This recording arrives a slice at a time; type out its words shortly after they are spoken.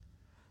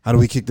How do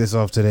we kick this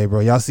off today, bro?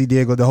 Y'all see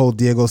the whole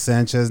Diego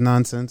Sanchez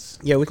nonsense?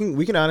 Yeah, we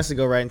can honestly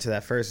go right into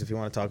that first if you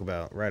want to talk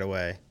about right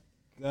away.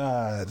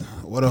 God,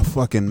 what a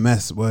fucking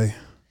mess, boy.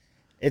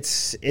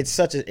 It's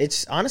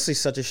honestly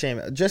such a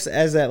shame. Just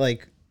as that,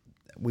 like,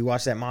 we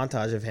watched that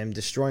montage of him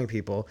destroying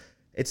people.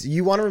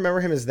 You want to remember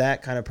him as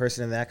that kind of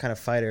person and that kind of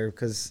fighter,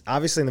 because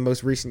obviously in the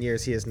most recent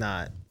years he is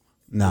not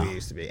who he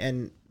used to be,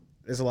 and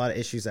there's a lot of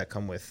issues that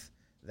come with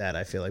that.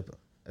 I feel like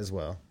as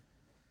well.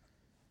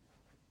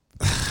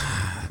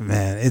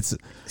 Man, it's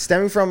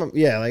stemming from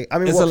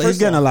he's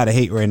getting a lot of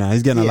hate right now.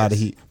 He's getting a lot of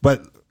heat,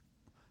 but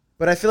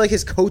I feel like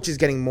his coach is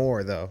getting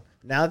more though.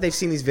 Now that they've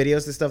seen these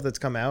videos and stuff that's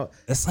come out,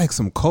 it's like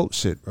some cult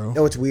shit, bro.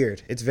 No, it's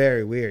weird. It's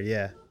very weird.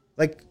 Yeah,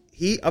 like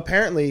he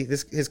apparently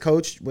his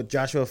coach with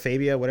Joshua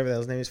Fabia, whatever that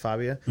his name is,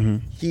 Fabia.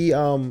 Mm-hmm. He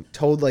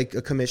told like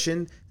a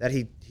commission that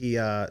he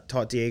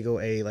taught Diego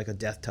a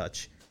death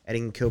touch, and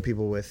he can kill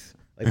people with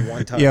like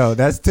one touch. Yo,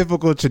 that's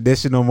typical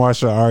traditional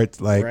martial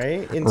arts, like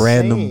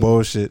random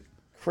bullshit.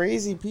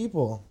 Crazy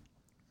people.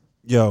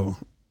 Yo,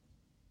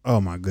 oh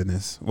my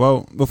goodness.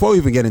 Well, before we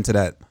even get into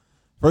that,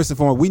 first and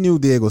foremost, we knew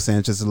Diego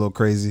Sanchez is a little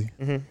crazy.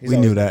 Mm-hmm. We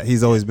knew that.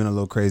 He's always been a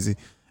little crazy.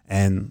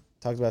 And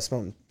talked about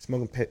smoking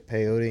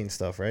peyote and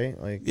stuff, right?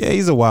 Like, yeah,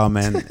 he's a wild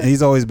man. And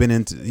he's always been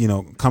into,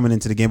 coming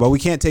into the game. But we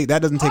can't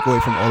that doesn't take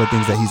away from all the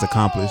things that he's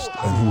accomplished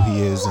and who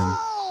he is. And,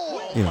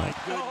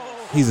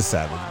 he's a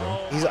savage,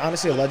 bro. He's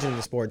honestly a legend in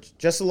the sport.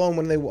 Just alone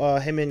when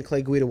him and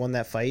Clay Guida won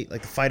that fight,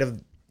 like the fight of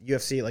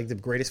UFC, like the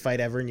greatest fight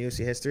ever in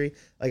UFC history.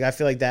 Like, I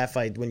feel like that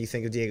fight, when you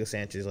think of Diego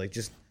Sanchez, like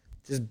just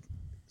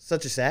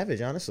such a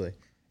savage, honestly.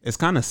 It's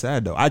kind of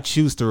sad, though. I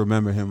choose to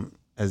remember him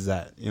as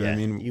that. You know what I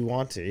mean? You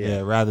want to, yeah.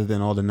 Rather than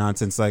all the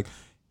nonsense. Like,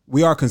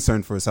 we are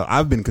concerned for his health.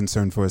 I've been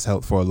concerned for his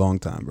health for a long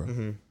time, bro.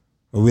 Mm-hmm.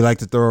 But we like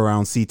to throw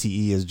around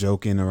CTE as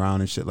joking around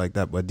and shit like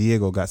that. But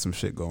Diego got some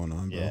shit going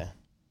on, bro. Yeah.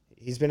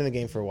 He's been in the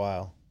game for a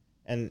while.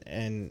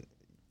 And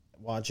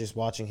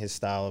watching his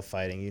style of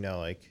fighting, he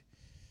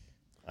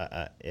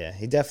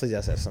definitely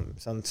does have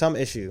some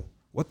issue.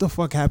 What the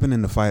fuck happened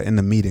in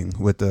the meeting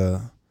with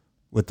the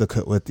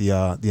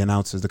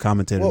announcers, the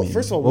commentator? Well,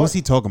 first of all, what was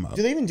he talking about?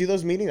 Do they even do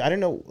those meetings? I don't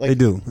know. Like, they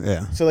do,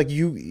 yeah. So like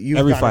you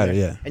every fighter,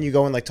 yeah, and you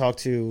go and like talk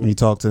to. And you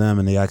talk to them,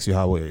 and they ask you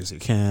how is your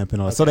camp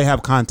and all. Okay. So they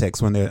have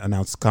context when they're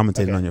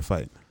commentating on your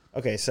fight.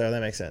 Okay, so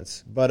that makes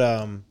sense. But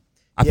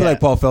I feel like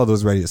Paul Felder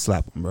was ready to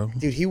slap him, bro.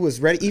 Dude, he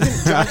was ready. Even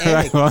John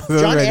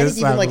Anik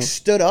even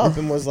stood up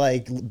and was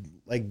like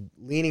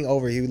leaning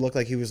over. He looked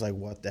like he was like,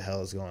 "What the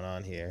hell is going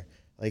on here?"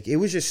 Like, it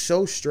was just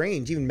so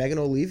strange. Even Megan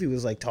O'Leary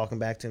was like talking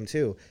back to him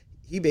too.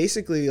 He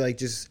basically like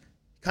just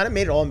kind of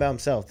made it all about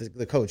himself.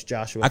 The coach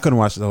Joshua. I couldn't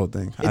watch the whole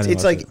thing. I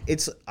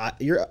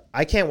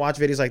can't watch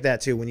videos like that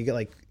too when you get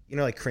like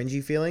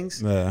cringy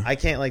feelings. Yeah. I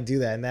can't like do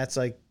that, and that's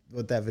like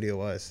what that video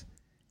was.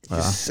 It's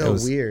just so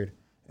weird.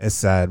 It's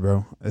sad,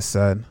 bro. It's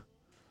sad.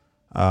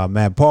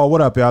 Man, Paul, what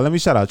up, y'all? Let me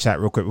shout out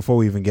chat real quick before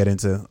we even get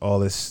into all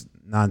this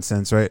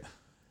nonsense, right?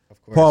 Of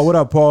course. Paul, what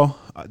up, Paul?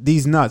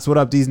 These nuts, what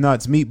up? These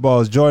nuts,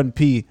 meatballs, Jordan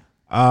P,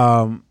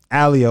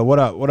 Alia, what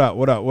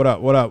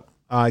up?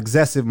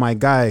 Excessive, my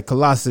guy,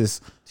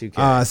 Colossus,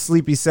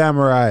 Sleepy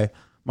Samurai,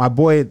 my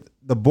boy,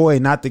 the boy,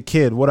 not the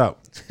kid. What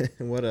up?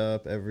 What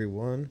up,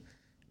 everyone?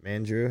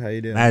 Mandrew, how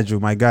you doing? Andrew,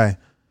 my guy.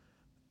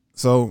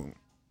 So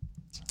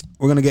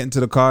we're gonna get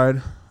into the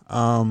card.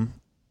 Talking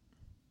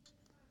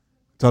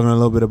a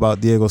little bit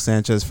about Diego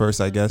Sanchez first,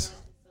 I guess.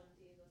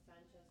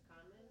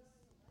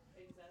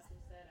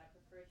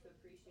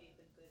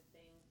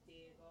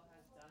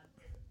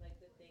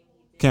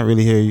 Can't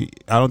really hear you.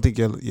 I don't think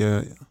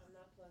you're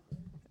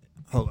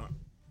hold on.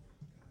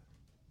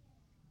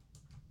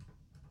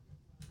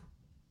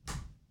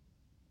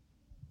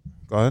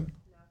 Go ahead.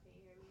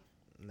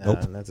 Nah, nope.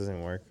 That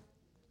doesn't work.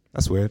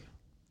 That's weird.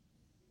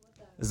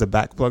 Is the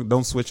back plug?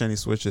 Don't switch any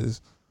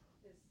switches.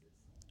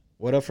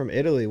 What up from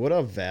Italy? What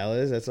up,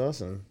 Valis? That's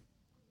awesome.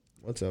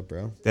 What's up,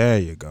 bro? There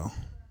you go.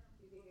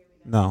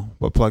 No,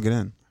 but plug it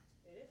in.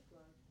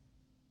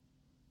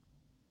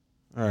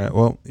 All right.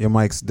 Well, your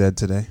mic's dead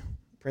today.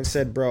 Prince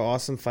said, bro,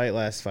 awesome fight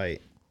last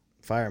fight.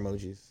 Fire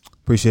emojis.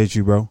 Appreciate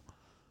you, bro.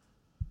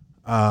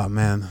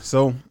 Man.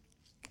 So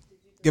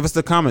give us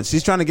the comments.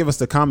 She's trying to give us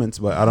the comments,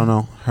 but I don't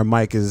know. Her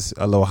mic is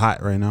a little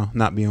hot right now.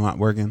 Not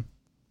working.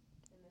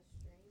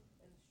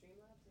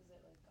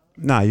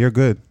 Nah, you're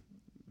good.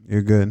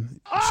 You're good.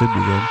 You should be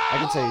good. I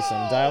can tell you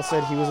something. Dial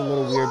said he was a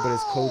little weird, but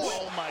his coach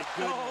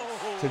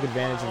took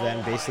advantage of that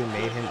and basically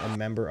made him a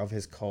member of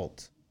his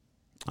cult.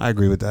 I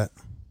agree with that.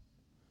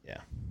 Yeah.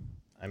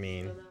 I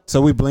mean... So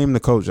we blame the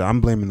coach.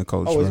 I'm blaming the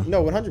coach. Oh,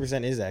 no,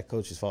 100% is that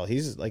coach's fault.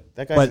 He's like...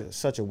 That guy's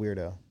such a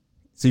weirdo.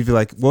 So you feel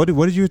like... What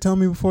did you tell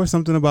me before?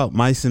 Something about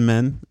mice and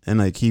men? And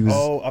like he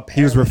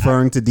was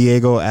referring to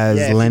Diego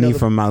as Lenny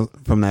from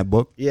that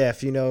book? Yeah,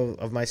 if you know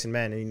of Mice and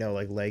Men and you know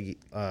like Lenny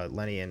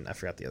and I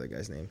forgot the other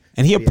guy's name.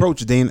 And he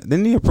approached Dana.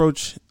 Didn't he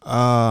approach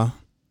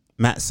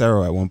Matt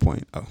Serra at one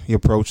point? Oh, he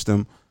approached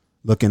him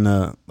looking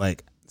to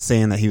like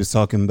saying that he was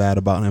talking bad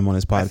about him on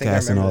his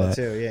podcast and all that.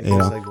 Too. Yeah, and he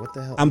was like, "What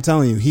the hell?" I'm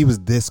telling you, he was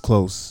this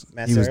close.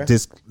 Matt he Serra? was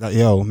this.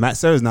 Matt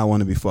Serra's not one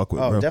to be fucked with,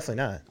 Oh, bro.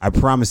 definitely not. I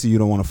promise you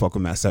don't want to fuck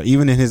with Matt Serra.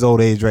 Even in his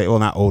old age, right? Well,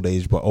 not old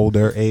age, but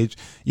older age,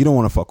 you don't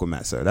want to fuck with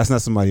Matt Serra. That's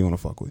not somebody you want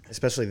to fuck with.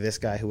 Especially this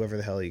guy, whoever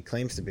the hell he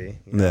claims to be.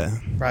 You know? Yeah.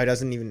 Probably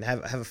doesn't even have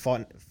a fought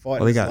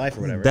in his life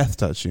or whatever. Death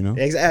touch, you know?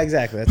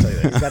 Exactly. That's what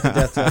he's got the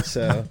death touch.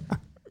 So.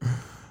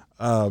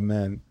 Oh,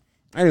 man.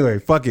 Anyway,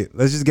 fuck it.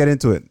 Let's just get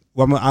into it.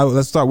 Well,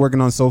 let's start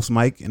working on Soph's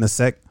mic in a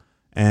sec,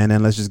 and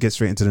then let's just get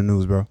straight into the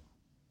news, bro.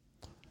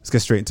 Let's get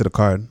straight into the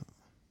card.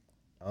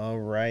 All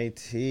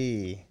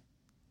righty.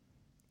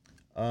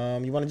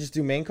 You want to just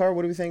do main card?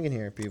 What are we thinking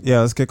here, people?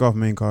 Yeah, let's kick off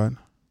main card.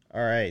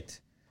 All right.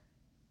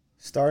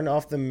 Starting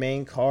off the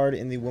main card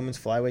in the women's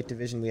flyweight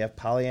division, we have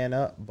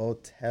Poliana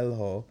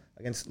Botelho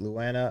against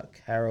Luana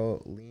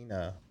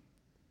Carolina.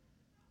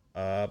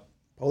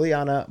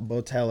 Poliana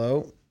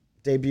Botelho,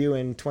 debut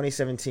in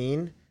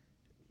 2017,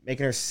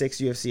 making her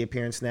 6th UFC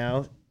appearance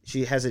now.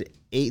 She has an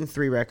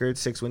 8-3 record,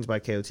 6 wins by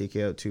KO,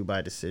 TKO, 2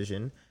 by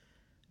decision.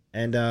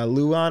 And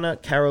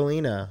Luana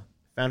Carolina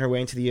found her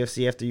way into the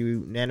UFC after a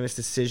unanimous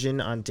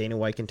decision on Dana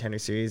White Contender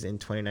Series in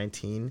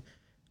 2019.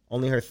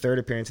 Only her 3rd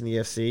appearance in the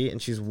UFC,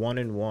 and she's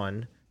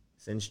 1-1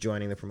 since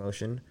joining the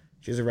promotion.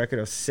 She has a record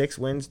of 6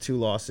 wins, 2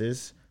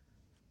 losses,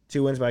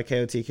 2 wins by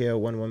KO, TKO,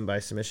 1 win by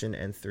submission,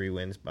 and 3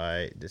 wins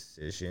by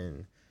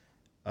decision.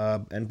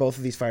 And both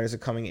of these fighters are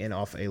coming in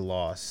off a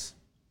loss.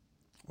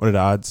 What are the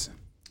odds?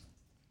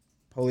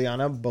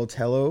 Poliana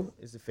Botelho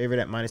is the favorite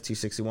at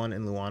 -261,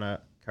 and Luana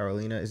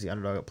Carolina is the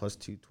underdog at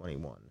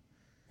 +221.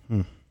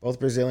 Both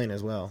Brazilian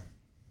as well.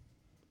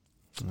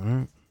 All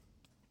right.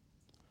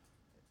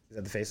 Is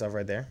that the face-off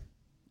right there?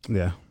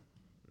 Yeah.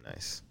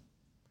 Nice.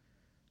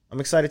 I'm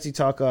excited to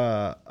talk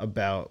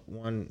about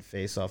one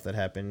face-off that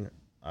happened,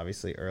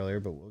 obviously, earlier,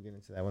 but we'll get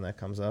into that when that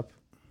comes up.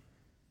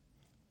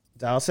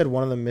 Dial said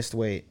one of them missed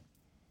weight.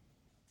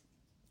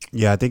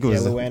 Yeah, I think it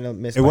was. Luana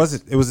missed it was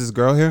this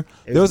girl here.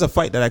 There was a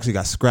fight that actually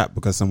got scrapped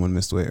because someone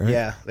missed weight, right?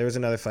 Yeah, there was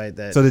another fight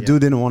that. So the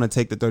dude didn't want to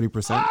take the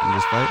 30% in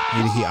this fight.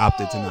 He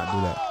opted to not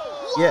do that.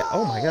 Yeah.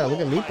 Oh my God! Look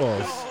at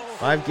Meatballs.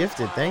 5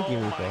 gifted. Thank you,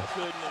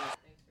 Meatballs.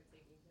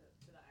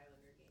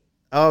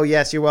 Oh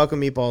yes, you're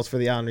welcome, Meatballs, for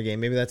the Islander game.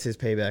 Maybe that's his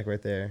payback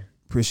right there.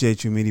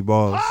 Appreciate you, meaty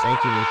balls.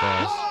 Thank you,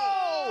 Meatballs.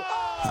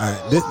 All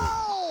right,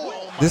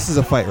 this is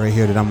a fight right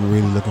here that I'm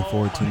really looking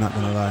forward to. Not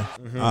gonna lie.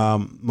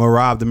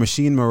 Merab, the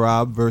Machine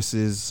Merab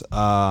versus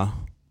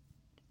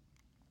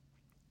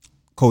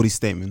Cody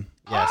Stamen.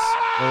 Yes,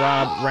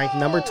 Merab ranked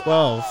number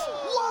 12,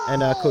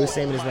 and Cody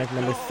Stamen is ranked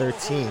number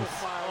 13th.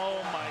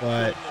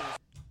 But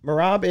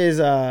Merab is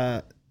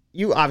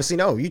you obviously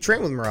know, you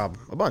train with Merab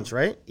a bunch,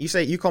 right?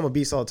 You call him a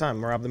beast all the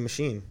time. Merab the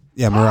Machine.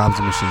 Yeah, Merab's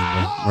a machine,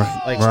 bro.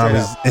 Right. Like,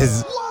 Merab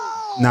is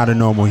not a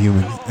normal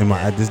human.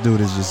 This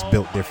dude is just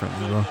built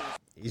differently, bro.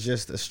 He's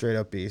just a straight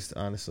up beast,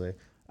 honestly.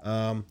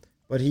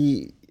 But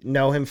he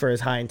know him for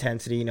his high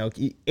intensity,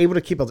 able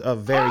to keep a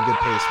very good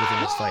pace within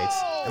his fights,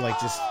 and like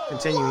just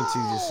continuing to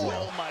just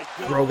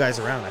throw guys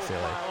around. I feel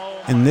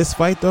like in this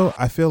fight, though,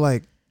 I feel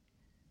like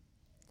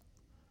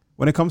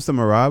when it comes to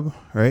Merab,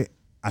 right?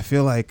 I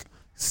feel like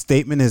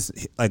Statement is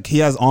like he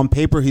has on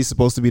paper he's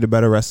supposed to be the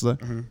better wrestler,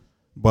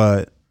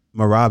 but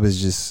Merab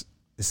is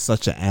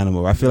such an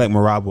animal. I feel like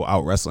Merab will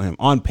out wrestle him.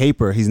 On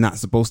paper, he's not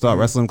supposed to out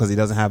wrestle him because he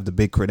doesn't have the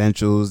big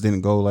credentials,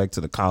 didn't go like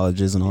to the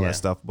colleges and all that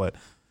stuff. But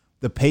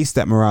the pace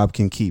that Merab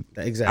can keep,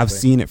 exactly. I've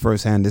seen it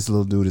firsthand. This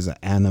little dude is an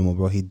animal,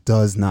 bro. He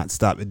does not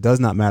stop. It does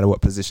not matter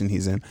what position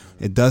he's in.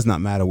 It does not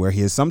matter where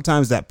he is.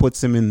 Sometimes that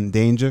puts him in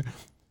danger.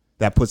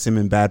 That puts him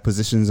in bad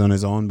positions on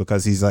his own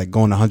because he's like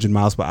going 100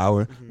 miles per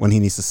hour when he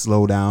needs to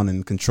slow down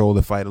and control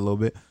the fight a little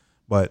bit.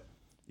 But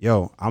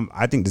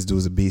I think this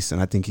dude's a beast, and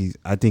I think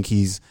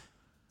he's.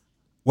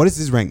 What is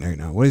his rank right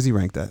now? What is he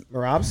ranked at?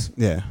 Merab's?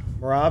 Yeah.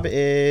 Merab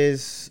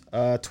is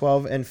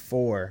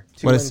 12-4.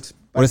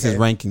 What is his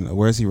ranking though?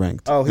 Where is he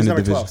ranked? Oh, he's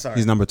number 12. Sorry,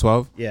 he's number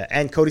 12. Yeah,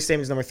 and Cody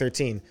Stamen is number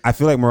 13. I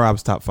feel like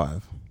Merab's top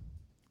 5.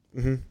 I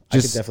could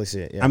definitely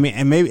see it. Yeah. I mean,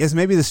 and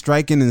maybe the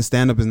striking and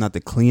stand up is not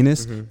the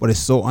cleanest, but it's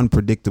so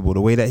unpredictable.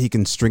 The way that he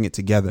can string it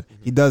together,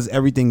 he does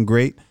everything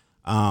great.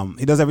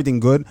 He does everything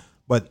good.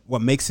 But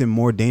what makes him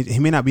more dangerous, he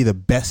may not be the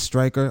best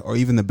striker or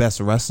even the best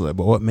wrestler,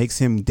 but what makes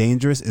him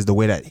dangerous is the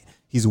way that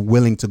he's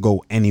willing to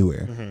go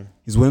anywhere.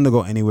 He's willing to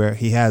go anywhere.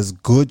 He has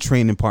good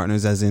training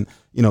partners, as in,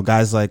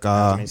 guys like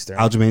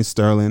Aljamain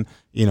Sterling,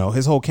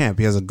 his whole camp.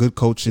 He has a good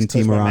coaching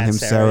team around him,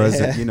 Sarah's,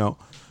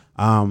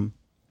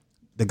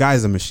 the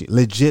guy's a machine,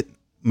 legit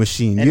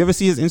machine. You ever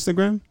see his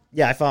Instagram?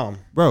 Yeah, I follow him.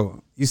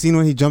 Bro, you seen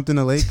when he jumped in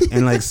the lake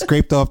and like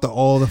scraped off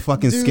all the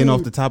fucking skin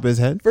off the top of his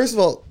head? First of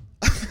all,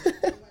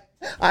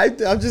 I'm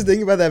just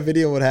thinking about that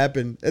video. What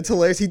happened? It's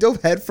hilarious. He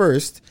dove head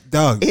first.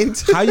 Dog,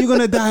 how you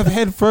gonna dive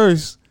head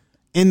first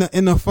in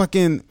the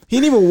fucking?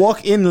 He didn't even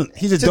walk in.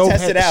 He just dove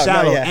head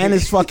shallow, and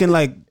it's fucking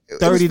like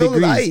 30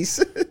 degrees.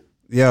 Ice.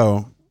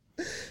 Yo,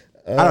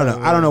 I don't know.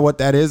 I don't know what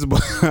that is,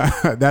 but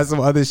that's some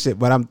other shit.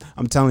 But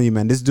I'm telling you,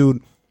 man, this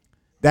dude,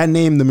 that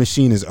name, the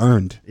machine, is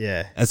earned.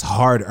 Yeah. It's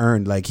hard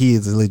earned. Like, he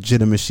is a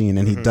legit machine,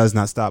 and he does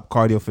not stop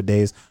cardio for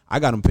days. I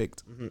got him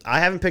picked. I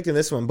haven't picked in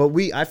this one, but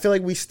I feel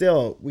like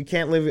we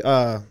can't live,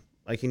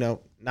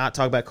 not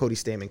talk about Cody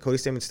Stamann. Cody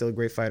Stamann's still a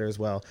great fighter as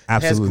well.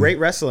 Absolutely. He has great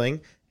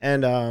wrestling,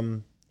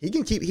 and he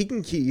can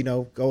keep,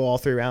 go all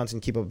 3 rounds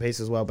and keep up pace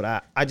as well.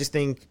 But I just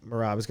think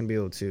Merab is going to be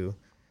able to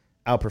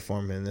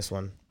outperform him in this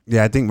one.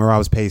 Yeah, I think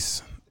Merab's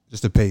pace,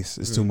 just the pace,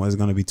 is too much. It's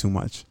going to be too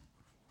much.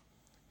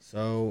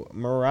 So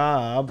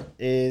Merab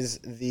is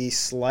the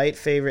slight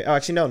favorite. Oh,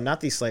 actually, no, not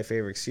the slight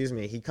favorite. Excuse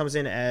me. He comes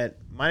in at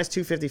minus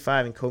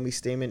 255, and Cody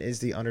Stamann is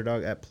the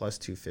underdog at plus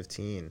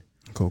 215.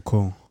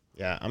 Cool.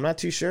 Yeah, I'm not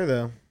too sure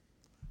though.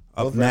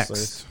 Up Both next,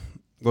 wrestlers.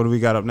 what do we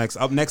got up next?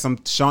 Up next,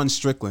 I'm Sean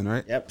Strickland,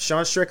 right? Yep,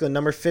 Sean Strickland,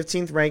 number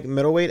 15th ranked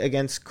middleweight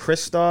against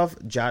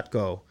Krzysztof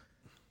Jotko.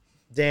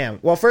 Damn.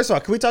 Well, first of all,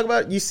 can we talk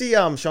about? You see,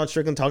 Sean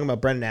Strickland talking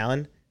about Brendan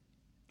Allen?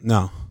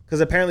 No, because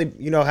apparently,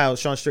 you know how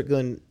Sean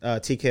Strickland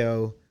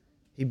TKO.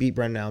 He beat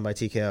Brendan Allen by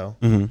TKO.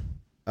 Mm-hmm.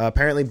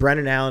 Apparently,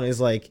 Brendan Allen is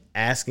like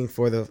asking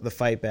for the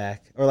fight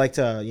back or like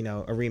to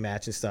a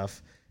rematch and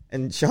stuff.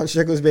 And Sean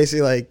Strickland's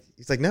basically like,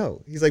 he's like,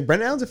 no. He's like,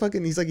 Brendan Allen's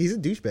he's a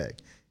douchebag.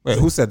 Wait,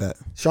 who said that?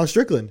 Sean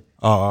Strickland.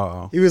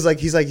 Oh. He's like,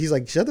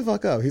 shut the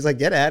fuck up. He's like,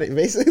 get at it.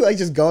 Basically, like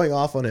just going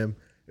off on him.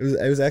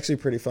 It was actually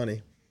pretty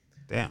funny.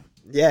 Damn.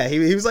 Yeah,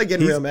 he was like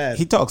getting real mad.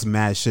 He talks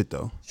mad shit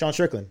though. Sean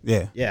Strickland.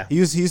 Yeah. He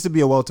used to be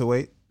a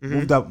welterweight.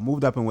 Mm-hmm.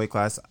 Moved up in weight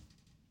class.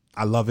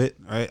 I love it.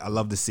 Right. I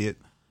love to see it.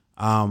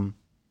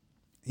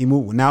 He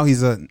moved. Now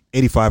he's a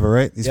 85er,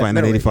 right? He's fighting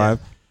at 85.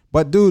 Yeah.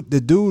 But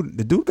the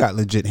dude got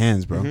legit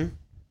hands, bro. Mm-hmm.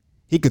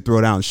 He could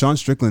throw down. Sean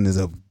Strickland is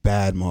a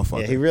bad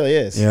motherfucker. Yeah, he really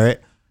is. Yeah, right.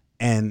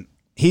 And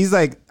he's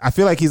like, I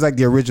feel like he's like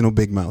the original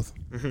Big Mouth.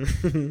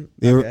 Okay.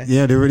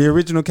 The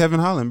original Kevin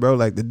Holland, bro.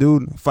 Like the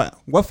dude.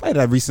 What fight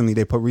they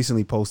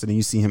recently posted, and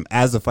you see him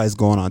as the fight's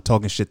going on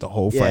talking shit the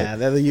whole fight. Yeah,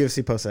 they're the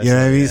UFC post. You know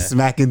what I mean?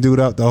 Smacking dude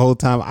up the whole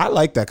time. I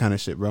like that kind of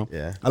shit, bro.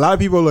 Yeah. A lot of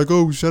people are like,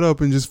 oh, shut up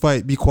and just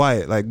fight. Be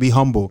quiet. Like, be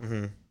humble.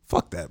 Mm-hmm.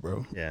 Fuck that,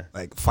 bro. Yeah.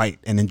 Like, fight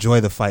and enjoy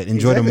the fight.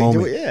 Enjoy the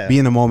moment. Be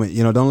in the moment.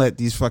 You know, don't let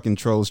these fucking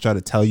trolls try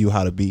to tell you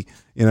how to be.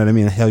 You know what I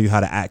mean? Tell you how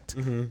to act.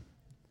 Mm-hmm.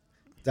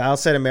 Dial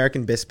said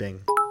American Bisping.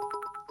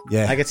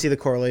 Yeah. I could see the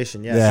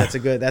correlation. Yes, yeah.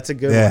 That's a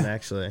good one,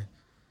 actually.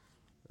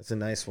 That's a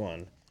nice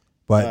one.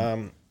 But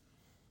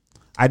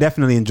I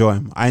definitely enjoy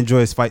him. I enjoy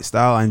his fight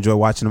style. I enjoy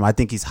watching him. I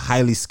think he's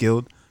highly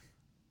skilled.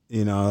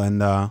 You know, and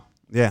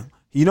yeah.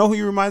 You know who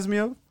he reminds me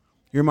of?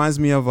 He reminds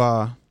me of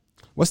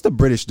what's the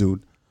British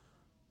dude?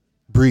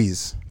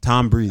 Breeze.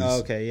 Tom Breeze. Oh,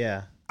 okay,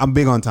 yeah. I'm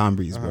big on Tom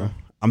Breeze, bro.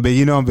 I'm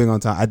big on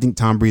Tom. I think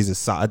Tom Breeze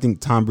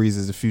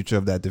is the future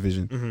of that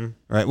division. Mm-hmm.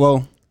 Right?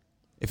 Well,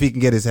 if he can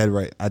get his head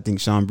right, I think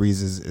Sean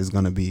Breeze is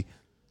going to be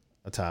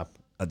a top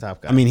guy.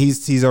 I mean,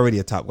 he's already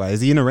a top guy. Is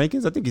he in the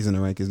rankings? I think he's in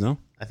the rankings, no?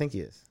 I think he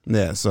is.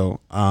 Yeah,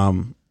 so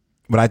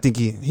but I think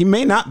he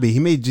may not be. He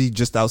may be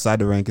just outside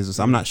the rankings.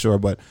 So I'm not sure,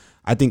 but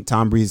I think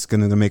Tom Breeze is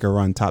going to make a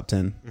run top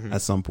 10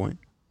 at some point.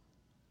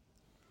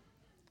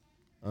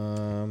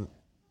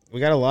 We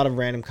got a lot of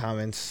random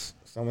comments.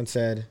 Someone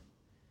said,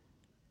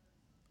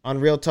 on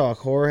Real Talk,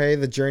 Jorge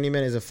the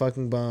Journeyman is a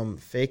fucking bum.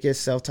 Fakest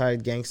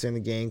self-tied gangster in the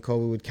game.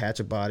 Kobe would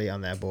catch a body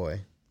on that boy.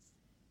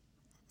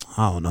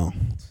 I don't know.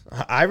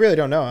 I really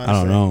don't know, honestly. I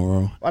don't know,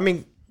 bro. I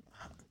mean,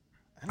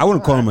 I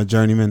wouldn't call him a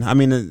journeyman. I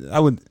mean, I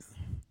would.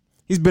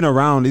 He's been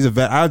around. He's a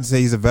vet. I would say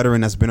he's a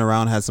veteran that's been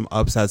around, had some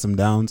ups, had some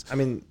downs. I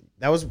mean,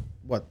 that was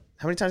what?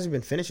 How many times has he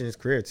been finishing his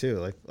career too?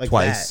 Like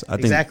twice. That. I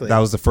think that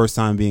was the first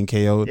time being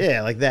KO'd.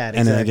 Yeah, like that.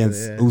 And then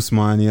against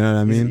Usman, you know what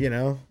I mean? You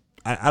know,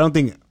 I don't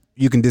think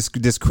you can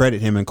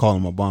discredit him and call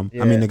him a bum.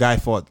 Yeah. I mean, the guy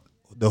fought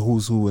the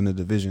who's who in the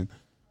division.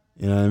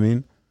 You know what I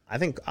mean? I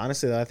think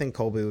honestly, I think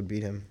Colby would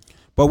beat him.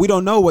 But we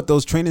don't know what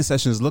those training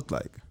sessions looked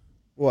like.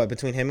 What,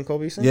 between him and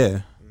Colby?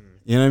 Yeah.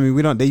 You know what I mean?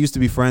 We don't. They used to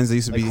be friends. They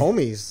used to like be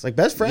homies, like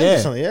best friends or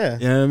something. Yeah.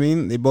 You know what I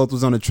mean? They both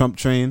was on the Trump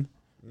train.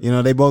 You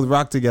know, they both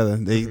rocked together.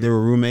 They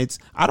were roommates.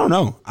 I don't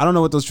know. I don't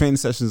know what those training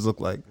sessions look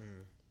like.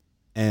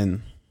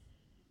 And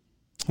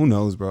who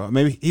knows, bro?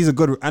 Maybe he's a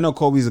good. I know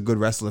Colby's a good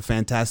wrestler.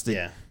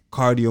 Fantastic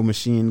cardio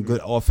machine.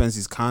 Good offense.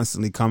 He's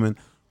constantly coming.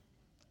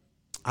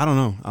 I don't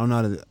know. I don't know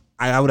how to.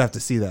 I would have to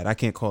see that. I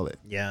can't call it.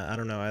 Yeah, I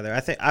don't know either. I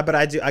think, but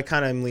I do. I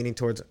kind of am leaning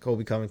towards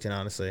Colby Covington.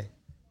 Honestly,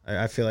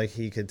 I feel like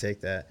he could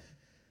take that.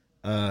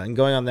 And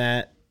going on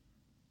that,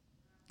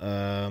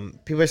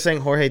 people are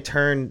saying Jorge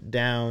turned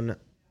down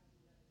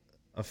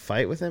a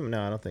fight with him.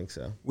 No, I don't think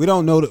so. We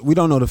don't know. We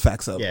don't know the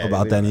facts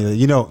about that either.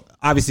 You know,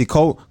 obviously,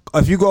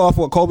 if you go off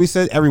what Colby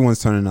said, everyone's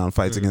turning down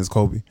fights against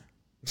Colby.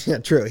 Yeah,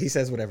 true. He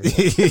says whatever.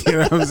 You know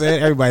what I'm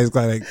saying? Everybody's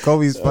like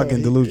Colby's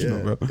fucking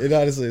delusional, bro. It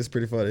honestly is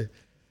pretty funny.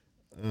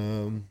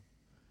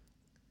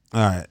 All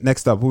right,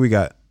 next up, who we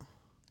got?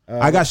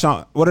 I got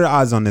Sean. What are the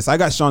odds on this? I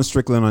got Sean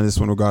Strickland on this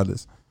one,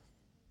 regardless.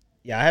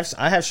 Yeah,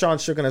 I have Sean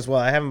Strickland as well.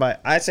 I have him by,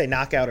 I'd say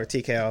knockout or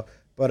TKO,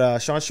 but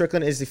Sean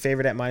Strickland is the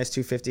favorite at minus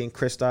 250, and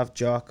Krzysztof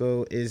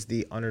Jotko is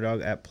the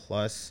underdog at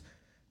plus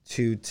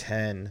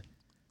 210.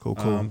 Cool.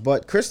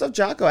 But Krzysztof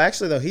Jotko,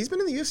 actually though, he's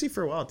been in the UFC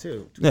for a while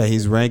too. Yeah,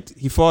 he's ranked.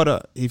 He fought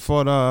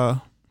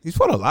He's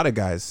fought a lot of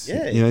guys.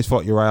 Yeah. He's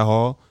fought Uriah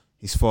Hall.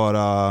 He's fought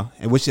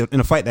in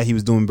a fight that he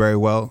was doing very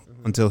well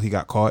until he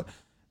got caught.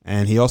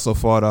 And he also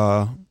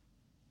fought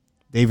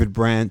David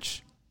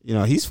Branch.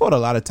 He's fought a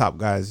lot of top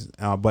guys.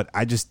 But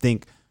I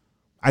think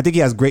he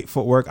has great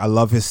footwork. I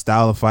love his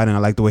style of fighting. I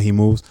like the way he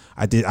moves.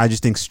 I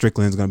just think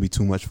Strickland's going to be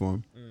too much for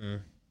him. Mm-hmm.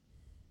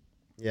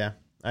 Yeah,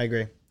 I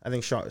agree. I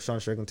think Sean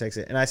Strickland takes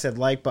it. And I said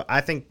but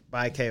I think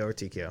by KO or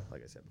TKO,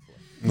 like I said before.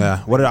 Yeah.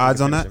 What are the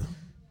odds on that?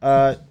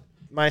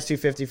 Minus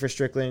 250 for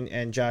Strickland,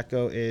 and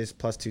Jocko is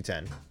plus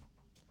 210.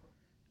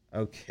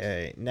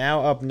 Okay,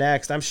 now up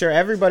next, I'm sure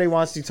everybody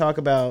wants to talk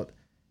about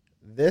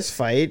this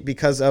fight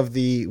because of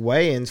the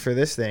weigh-ins for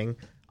this thing.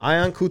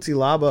 Ion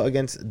Cutelaba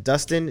against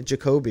Dustin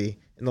Jacoby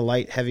in the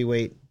light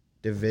heavyweight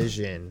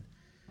division.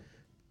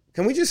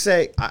 Can we just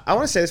say, I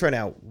want to say this right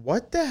now.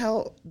 What the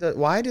hell?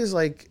 Why does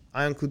Ion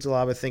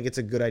Cutelaba think it's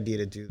a good idea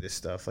to do this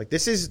stuff?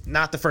 This is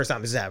not the first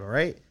time this happened,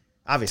 right?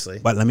 Obviously.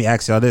 But let me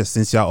ask y'all this,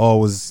 since y'all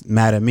always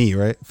mad at me,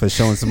 right, for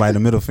showing somebody the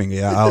middle finger.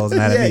 Y'all always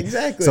mad at me.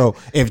 Exactly. So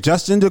if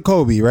Justin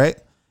Jacoby, right,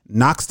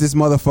 knocks this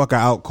motherfucker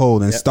out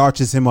cold and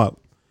starches him up,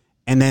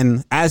 and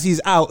then as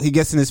he's out, he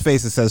gets in his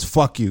face and says,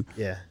 fuck you.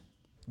 Yeah.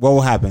 What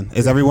will happen?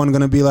 Is everyone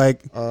going to be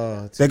like,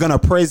 they're going to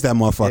praise that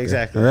motherfucker.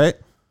 Exactly. Right?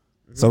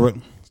 Mm-hmm. So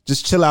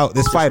just chill out.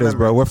 There's fighters,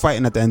 bro. We're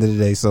fighting at the end of the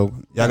day, so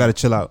y'all got to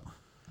chill out.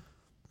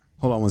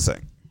 Hold on one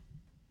sec.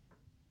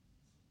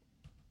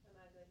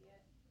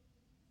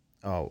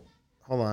 Oh.